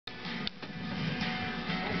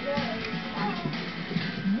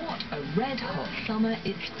red-hot summer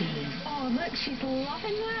it's been. Oh, look, she's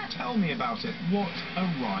loving that. Tell me about it. What a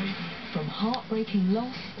ride. From heartbreaking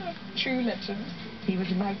loss... True legend. He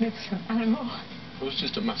was a magnificent animal. It was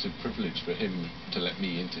just a massive privilege for him to let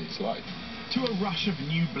me into his life. To a rush of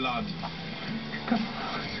new blood. God.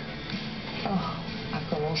 Oh, I've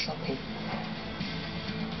got all soppy.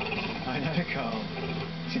 I know, Carl.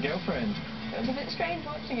 It's your girlfriend. It was a bit strange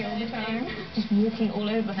watching it all the time. Just walking all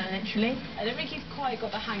over her, literally. I don't think he's quite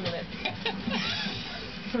got the hang of it.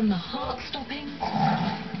 From the heart-stopping...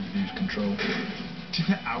 Lose control. To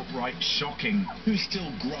the outright shocking. Who's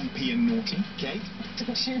still grumpy and naughty? Kate?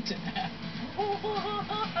 Don't shoot it there.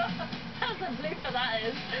 That's a blooper, that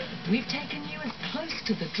is. We've taken you as close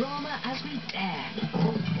to the drama as we dare.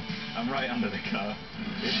 I'm right under the car.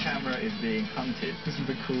 This camera is being hunted. This is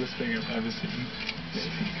the coolest thing I've ever seen.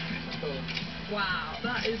 Wow,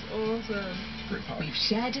 that is awesome. We've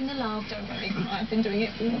shared in the love. Don't worry, I've been doing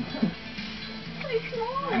it all. So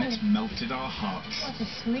small. And it's melted our hearts. What a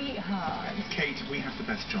sweetheart. Kate, we have the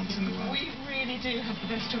best jobs in the world. We really do have the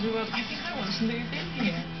best job in the world. I think I want to move in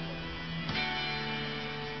here.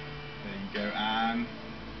 There you go, Anne.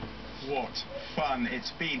 What fun it's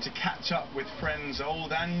been to catch up with friends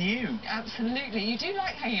old and new. Absolutely. You do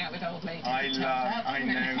like hanging out with old ladies. I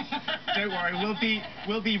know. Don't worry,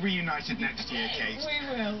 we'll be reunited next year, Kate. We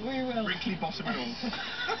will. Wrinkly bottom and all.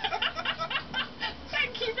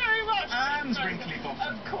 Thank you very much. Anne's wrinkly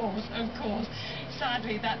bottom. Of course.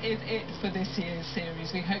 Sadly, that is it for this year's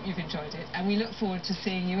series. We hope you've enjoyed it, and we look forward to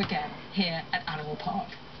seeing you again here at Animal Park.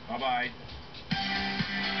 Bye-bye.